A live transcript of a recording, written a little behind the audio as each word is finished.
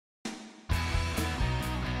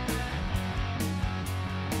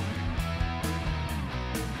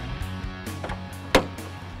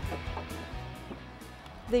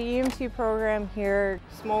The EMT program here,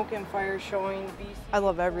 smoke and fire showing, I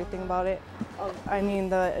love everything about it. I mean,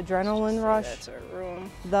 the adrenaline rush, that's our room.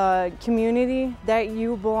 The community that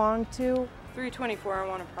you belong to. 324, I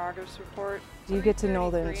want a progress report. You get to know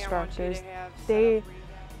the instructors. They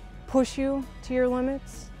push you to your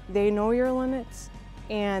limits, they know your limits,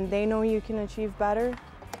 and they know you can achieve better.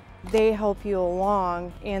 They help you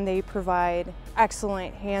along, and they provide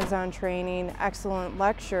excellent hands-on training, excellent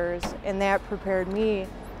lectures, and that prepared me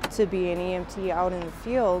to be an EMT out in the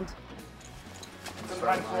field.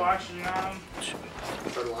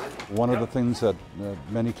 One of the things that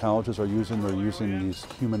many colleges are using, they're using these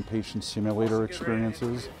human patient simulator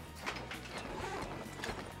experiences.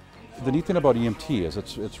 The neat thing about EMT is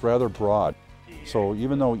it's rather broad. So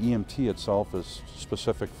even though EMT itself is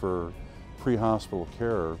specific for pre-hospital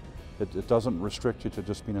care, it doesn't restrict you to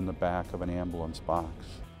just being in the back of an ambulance box.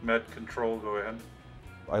 Med control, go ahead.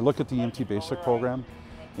 I look at the EMT basic program,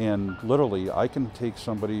 and literally I can take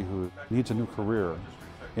somebody who needs a new career,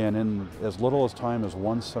 and in as little as time as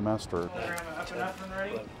 1 semester,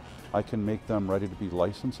 I can make them ready to be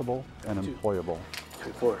licensable and employable.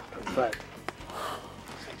 2, 4, 5.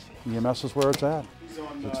 EMS is where it's at.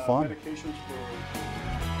 It's fun.